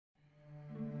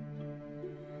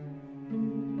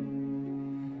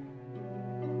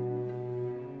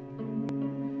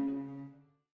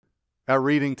Our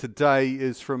reading today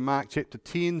is from Mark chapter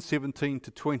 10, 17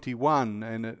 to 21,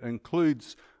 and it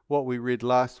includes what we read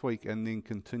last week and then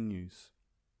continues.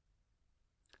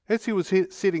 As he was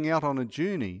setting out on a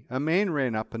journey, a man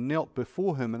ran up and knelt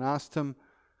before him and asked him,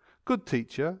 "Good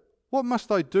teacher, what must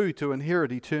I do to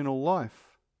inherit eternal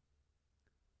life?"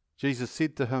 Jesus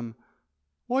said to him,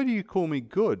 "Why do you call me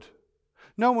good?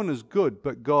 No one is good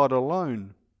but God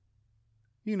alone.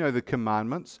 You know the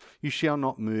commandments. You shall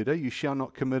not murder, you shall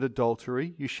not commit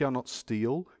adultery, you shall not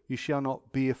steal, you shall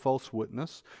not bear false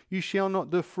witness, you shall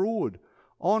not defraud,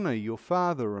 honor your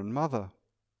father and mother."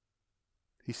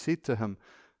 He said to him,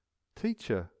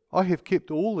 "Teacher, I have kept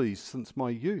all these since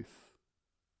my youth."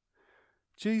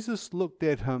 Jesus looked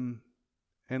at him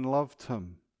and loved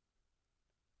him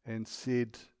and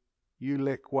said, "You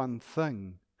lack one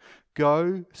thing.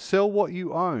 Go, sell what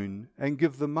you own and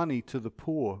give the money to the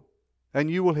poor, and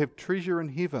you will have treasure in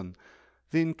heaven.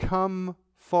 Then come,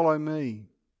 follow me."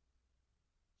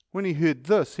 When he heard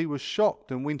this, he was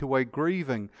shocked and went away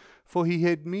grieving, for he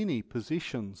had many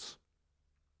possessions.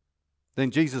 Then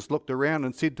Jesus looked around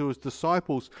and said to his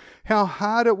disciples, "How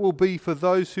hard it will be for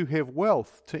those who have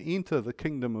wealth to enter the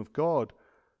kingdom of God."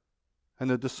 And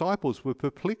the disciples were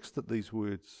perplexed at these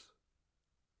words.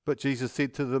 But Jesus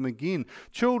said to them again,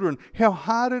 "Children, how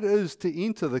hard it is to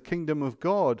enter the kingdom of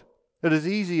God. It is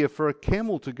easier for a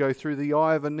camel to go through the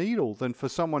eye of a needle than for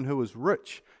someone who is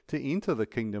rich to enter the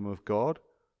kingdom of God."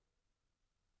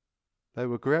 They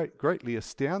were greatly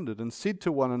astounded and said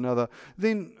to one another,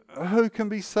 "Then who can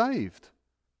be saved?"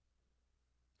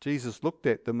 Jesus looked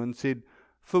at them and said,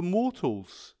 "For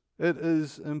mortals it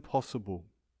is impossible,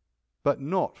 but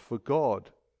not for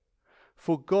God.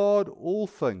 For God all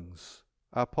things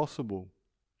are possible."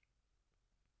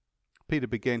 Peter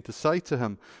began to say to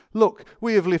him, "Look,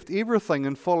 we have left everything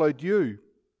and followed you."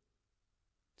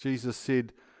 Jesus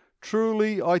said,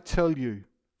 "Truly I tell you,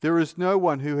 there is no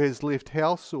one who has left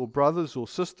house or brothers or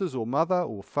sisters or mother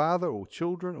or father or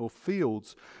children or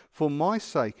fields for my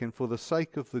sake and for the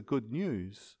sake of the good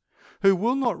news, who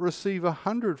will not receive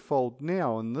 100-fold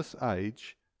now in this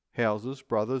age, houses,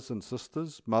 brothers and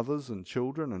sisters, mothers and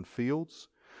children and fields,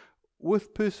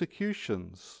 with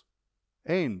persecutions,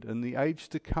 and in the age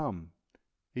to come,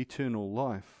 eternal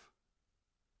life.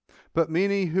 But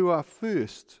many who are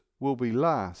first will be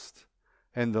last,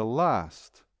 and the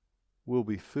last will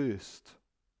be first."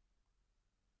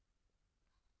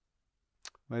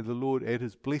 May the Lord add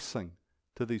his blessing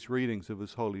to these readings of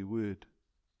his holy word.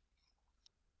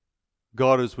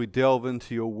 God, as we delve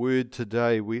into your word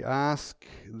today, we ask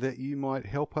that you might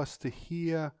help us to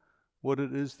hear what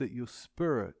it is that your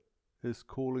Spirit is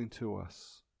calling to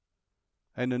us,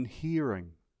 and in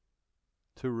hearing,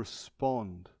 to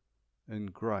respond in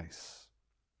grace.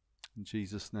 In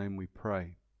Jesus' name we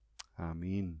pray.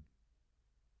 Amen.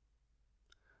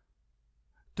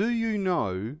 Do you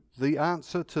know the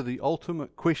answer to the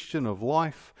ultimate question of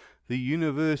life, the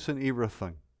universe, and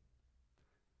everything?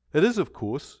 It is, of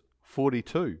course,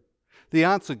 42. The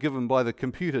answer given by the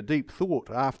computer Deep Thought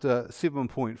after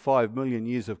 7.5 million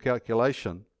years of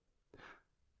calculation.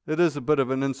 It is a bit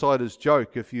of an insider's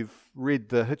joke if you've read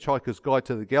The Hitchhiker's Guide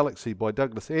to the Galaxy by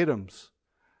Douglas Adams.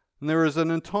 And there is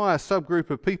an entire subgroup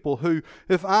of people who,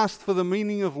 if asked for the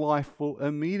meaning of life, will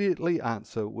immediately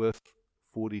answer with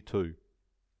 42.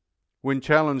 When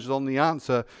challenged on the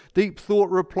answer, Deep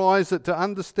Thought replies that to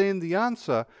understand the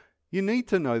answer, you need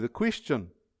to know the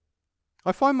question.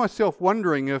 I find myself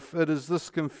wondering if it is this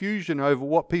confusion over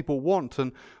what people want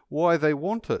and why they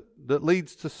want it that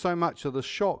leads to so much of the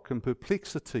shock and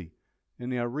perplexity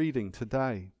in our reading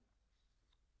today.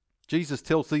 Jesus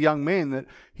tells the young man that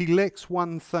he lacks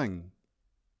one thing.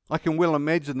 I can well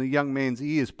imagine the young man's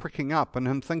ears pricking up and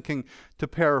him thinking, to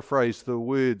paraphrase the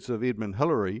words of Edmund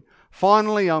Hillary,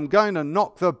 "Finally I'm going to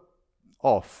knock the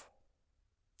off."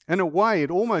 In a way, it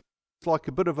almost is like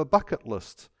a bit of a bucket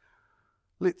list.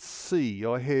 Let's see,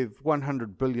 I have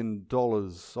 $100 billion.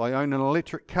 I own an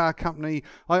electric car company.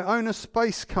 I own a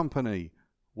space company.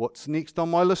 What's next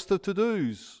on my list of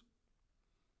to-dos?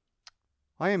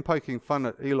 I am poking fun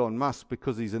at Elon Musk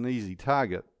because he's an easy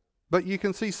target. But you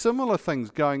can see similar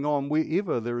things going on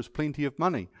wherever there is plenty of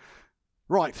money.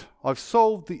 Right, I've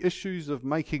solved the issues of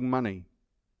making money.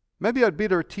 Maybe I'd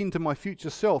better attend to my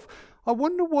future self. I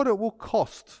wonder what it will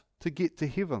cost to get to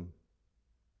heaven.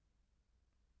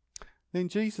 Then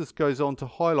Jesus goes on to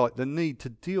highlight the need to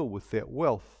deal with that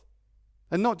wealth.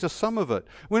 And not just some of it.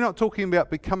 We're not talking about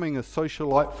becoming a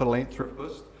socialite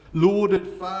philanthropist, lauded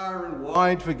far and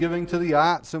wide for giving to the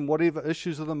arts and whatever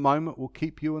issues of the moment will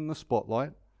keep you in the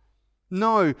spotlight.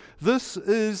 No, this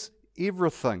is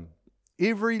everything.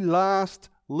 Every last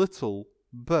little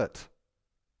bit.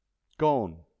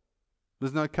 gone.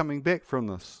 There's no coming back from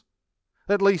this.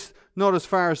 At least not as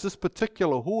far as this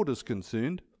particular horde is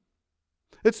concerned.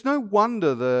 It's no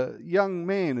wonder the young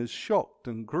man is shocked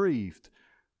and grieved.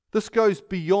 This goes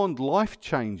beyond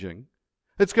life-changing.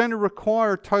 It's going to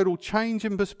require a total change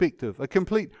in perspective, a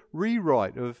complete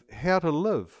rewrite of how to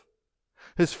live.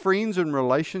 His friends and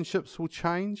relationships will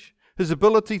change. His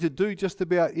ability to do just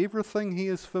about everything he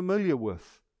is familiar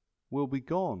with will be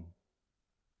gone.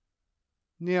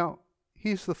 Now,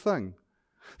 here's the thing.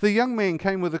 The young man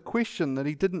came with a question that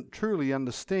he didn't truly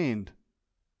understand.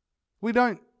 We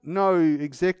don't know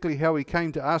exactly how he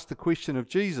came to ask the question of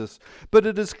Jesus, but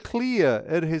it is clear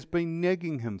it has been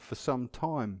nagging him for some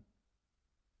time.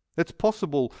 It's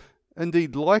possible,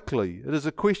 indeed likely, it is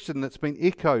a question that's been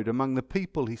echoed among the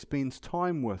people he spends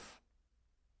time with.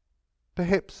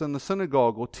 Perhaps in the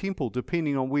synagogue or temple,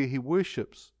 depending on where he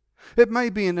worships. It may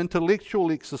be an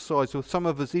intellectual exercise with some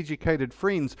of his educated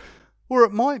friends, or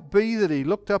it might be that he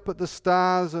looked up at the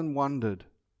stars and wondered.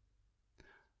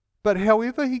 But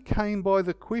however he came by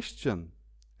the question,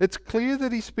 it's clear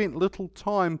that he spent little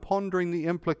time pondering the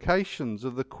implications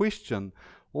of the question,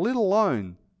 let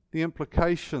alone the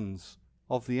implications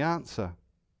of the answer.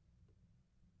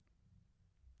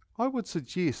 I would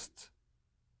suggest,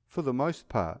 for the most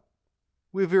part,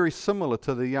 we're very similar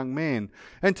to the young man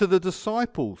and to the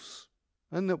disciples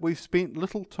in that we've spent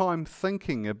little time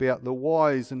thinking about the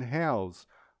whys and hows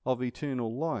of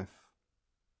eternal life.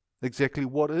 Exactly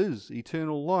what is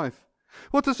eternal life?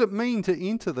 What does it mean to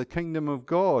enter the kingdom of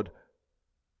God?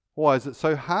 Why is it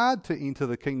so hard to enter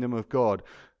the kingdom of God?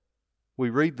 We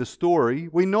read the story,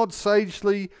 we nod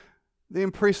sagely,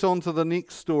 then press on to the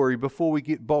next story before we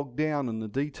get bogged down in the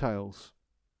details.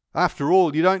 After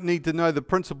all, you don't need to know the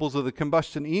principles of the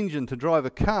combustion engine to drive a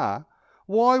car.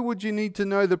 Why would you need to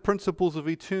know the principles of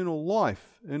eternal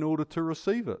life in order to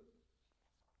receive it?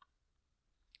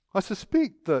 I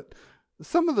suspect that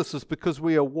some of this is because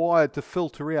we are wired to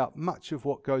filter out much of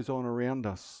what goes on around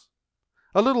us.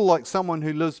 A little like someone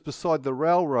who lives beside the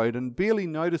railroad and barely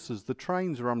notices the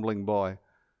trains rumbling by.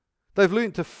 They've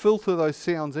learnt to filter those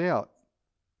sounds out.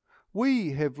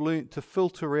 We have learnt to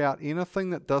filter out anything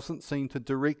that doesn't seem to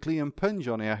directly impinge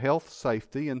on our health,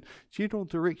 safety, and general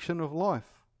direction of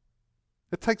life.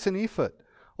 It takes an effort,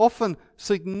 often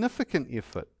significant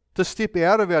effort, to step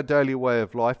out of our daily way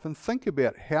of life and think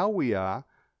about how we are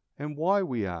and why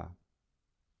we are.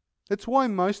 It's why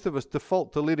most of us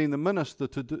default to letting the minister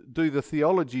to do the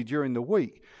theology during the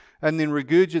week and then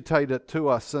regurgitate it to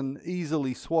us in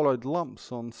easily swallowed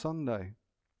lumps on Sunday.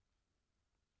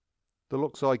 The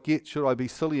looks I get, should I be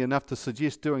silly enough to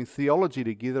suggest doing theology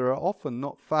together, are often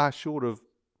not far short of,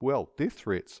 death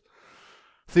threats.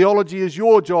 Theology is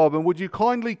your job, and would you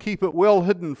kindly keep it well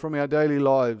hidden from our daily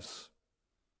lives?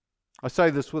 I say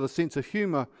this with a sense of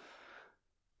humour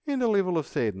and a level of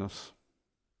sadness.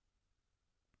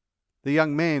 The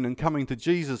young man, in coming to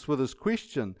Jesus with his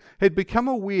question, had become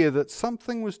aware that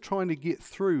something was trying to get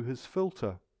through his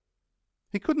filter.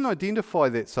 He couldn't identify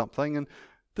that something and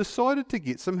decided to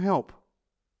get some help.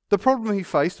 The problem he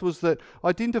faced was that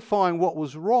identifying what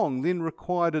was wrong then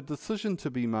required a decision to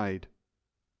be made.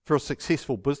 For a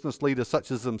successful business leader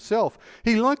such as himself,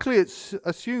 he likely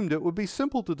assumed it would be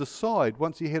simple to decide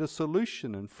once he had a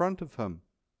solution in front of him.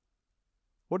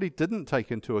 What he didn't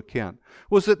take into account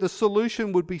was that the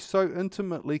solution would be so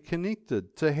intimately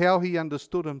connected to how he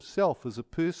understood himself as a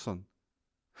person.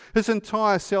 His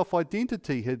entire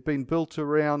self-identity had been built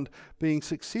around being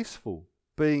successful,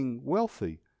 being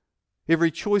wealthy.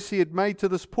 Every choice he had made to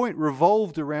this point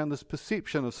revolved around this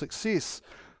perception of success.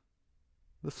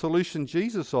 The solution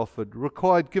Jesus offered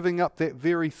required giving up that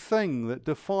very thing that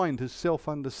defined his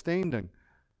self-understanding.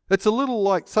 It's a little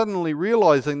like suddenly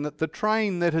realizing that the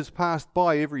train that has passed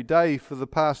by every day for the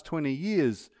past 20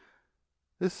 years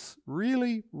is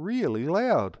really, really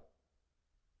loud.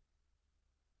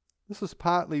 This is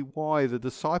partly why the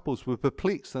disciples were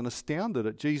perplexed and astounded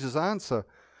at Jesus' answer.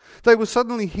 They were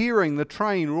suddenly hearing the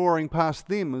train roaring past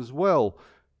them as well.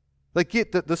 They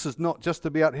get that this is not just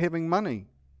about having money.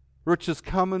 Riches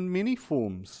come in many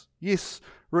forms. Yes,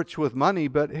 rich with money,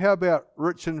 but how about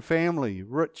rich in family,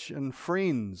 rich in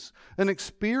friends, in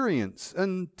experience,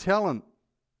 in talent?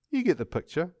 You get the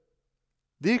picture.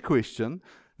 Their question,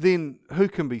 then who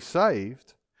can be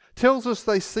saved, tells us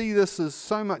they see this as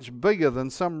so much bigger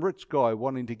than some rich guy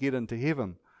wanting to get into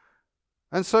heaven.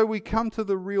 And so we come to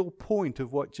the real point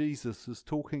of what Jesus is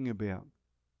talking about.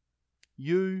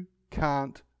 You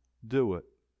can't do it.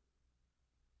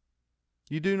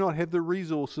 You do not have the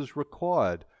resources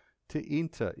required to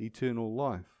enter eternal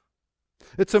life.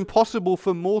 It's impossible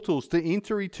for mortals to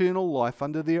enter eternal life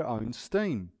under their own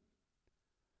steam.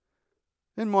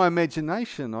 In my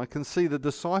imagination, I can see the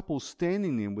disciples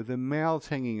standing there with their mouths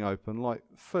hanging open like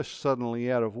fish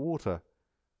suddenly out of water.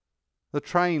 The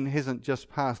train hasn't just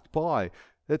passed by,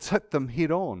 it's hit them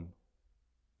head on.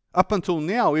 Up until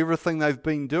now, everything they've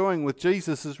been doing with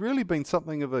Jesus has really been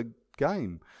something of a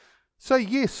game. Say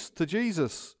yes to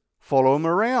Jesus. Follow him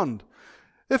around.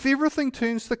 If everything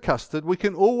turns to custard, we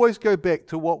can always go back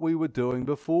to what we were doing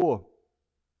before.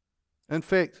 In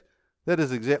fact, that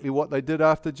is exactly what they did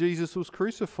after Jesus was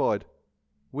crucified.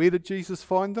 Where did Jesus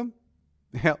find them?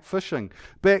 Out fishing,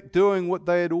 back doing what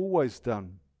they had always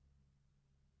done.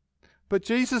 But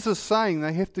Jesus is saying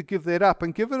they have to give that up,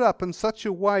 and give it up in such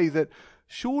a way that,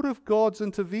 short of God's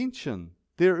intervention,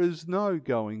 there is no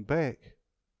going back.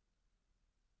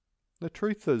 The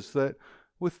truth is that,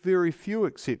 with very few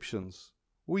exceptions,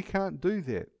 we can't do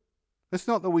that. It's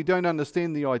not that we don't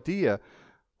understand the idea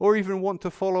or even want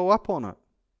to follow up on it.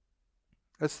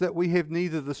 It's that we have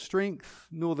neither the strength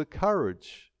nor the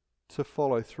courage to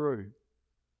follow through.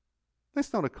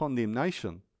 That's not a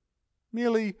condemnation,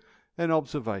 merely an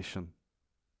observation.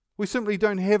 We simply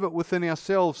don't have it within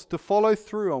ourselves to follow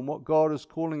through on what God is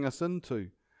calling us into.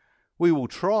 We will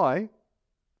try,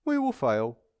 we will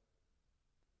fail.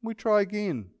 We try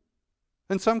again.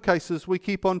 In some cases, we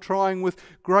keep on trying with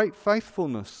great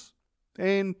faithfulness,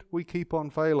 and we keep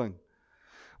on failing.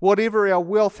 Whatever our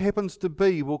wealth happens to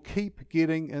be will keep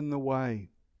getting in the way.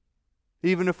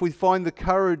 Even if we find the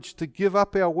courage to give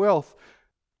up our wealth,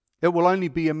 it will only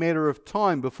be a matter of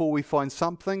time before we find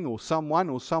something or someone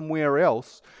or somewhere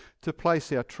else to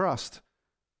place our trust.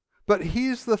 But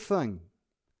here's the thing.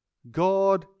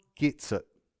 God gets it.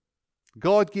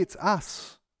 God gets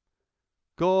us.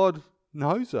 God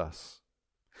knows us.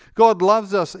 God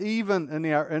loves us even in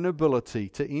our inability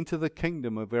to enter the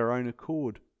kingdom of our own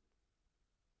accord.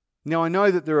 Now, I know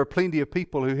that there are plenty of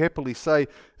people who happily say,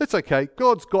 it's okay,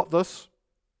 God's got this.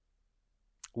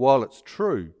 While it's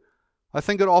true, I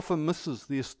think it often misses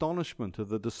the astonishment of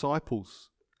the disciples.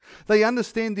 They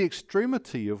understand the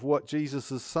extremity of what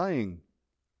Jesus is saying.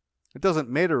 It doesn't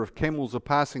matter if camels are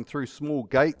passing through small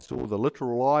gates or the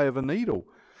literal eye of a needle.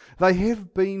 They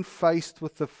have been faced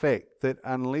with the fact that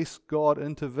unless God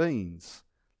intervenes,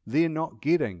 they're not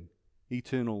getting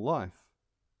eternal life.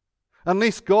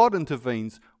 Unless God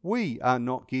intervenes, we are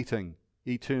not getting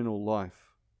eternal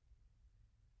life.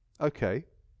 Okay,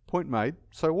 point made.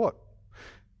 So what?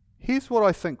 Here's what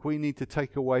I think we need to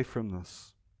take away from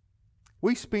this.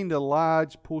 We spend a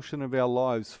large portion of our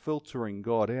lives filtering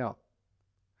God out.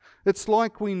 It's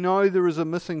like we know there is a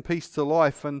missing piece to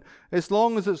life, and as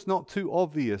long as it's not too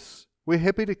obvious, we're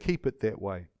happy to keep it that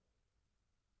way.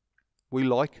 We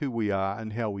like who we are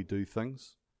and how we do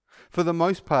things, for the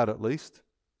most part at least.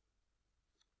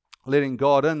 Letting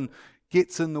God in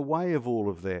gets in the way of all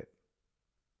of that.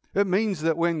 It means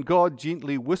that when God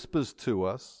gently whispers to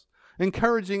us,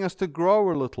 encouraging us to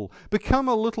grow a little, become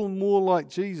a little more like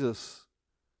Jesus,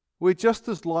 we're just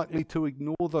as likely to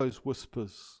ignore those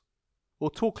whispers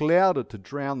or talk louder to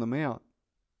drown them out.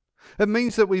 It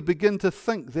means that we begin to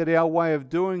think that our way of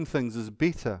doing things is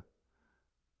better,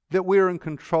 that we're in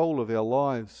control of our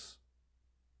lives.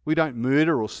 We don't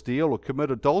murder or steal or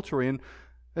commit adultery, and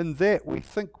in that we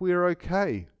think we're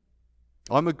okay.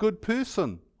 I'm a good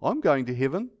person. I'm going to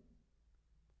heaven.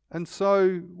 And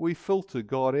so we filter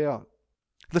God out.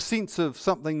 The sense of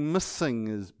something missing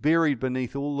is buried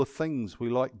beneath all the things we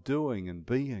like doing and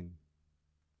being.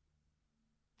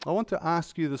 I want to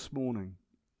ask you this morning,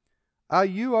 are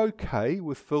you okay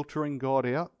with filtering God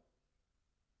out?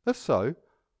 If so,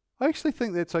 I actually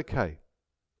think that's okay.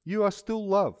 You are still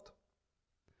loved.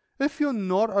 If you're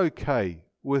not okay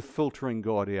with filtering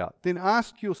God out, then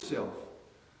ask yourself,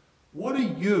 what are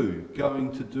you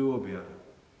going to do about it?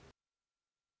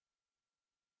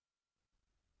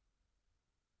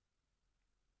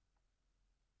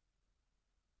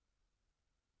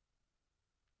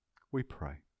 We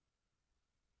pray.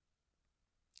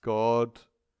 God,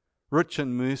 rich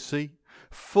in mercy,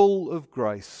 full of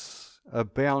grace,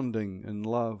 abounding in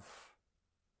love,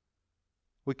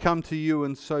 we come to you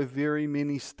in so very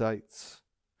many states,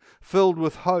 filled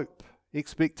with hope,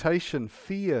 expectation,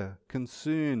 fear,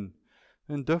 concern,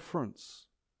 indifference.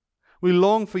 We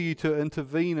long for you to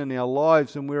intervene in our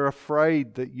lives, and we're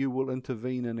afraid that you will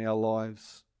intervene in our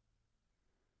lives.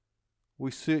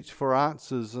 We search for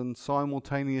answers and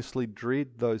simultaneously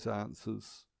dread those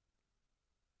answers.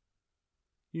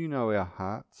 You know our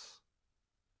hearts.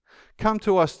 Come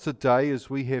to us today as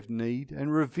we have need,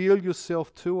 and reveal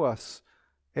yourself to us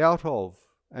out of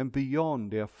and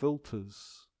beyond our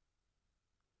filters.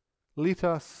 Let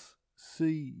us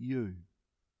see you.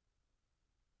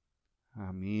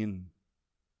 Amen.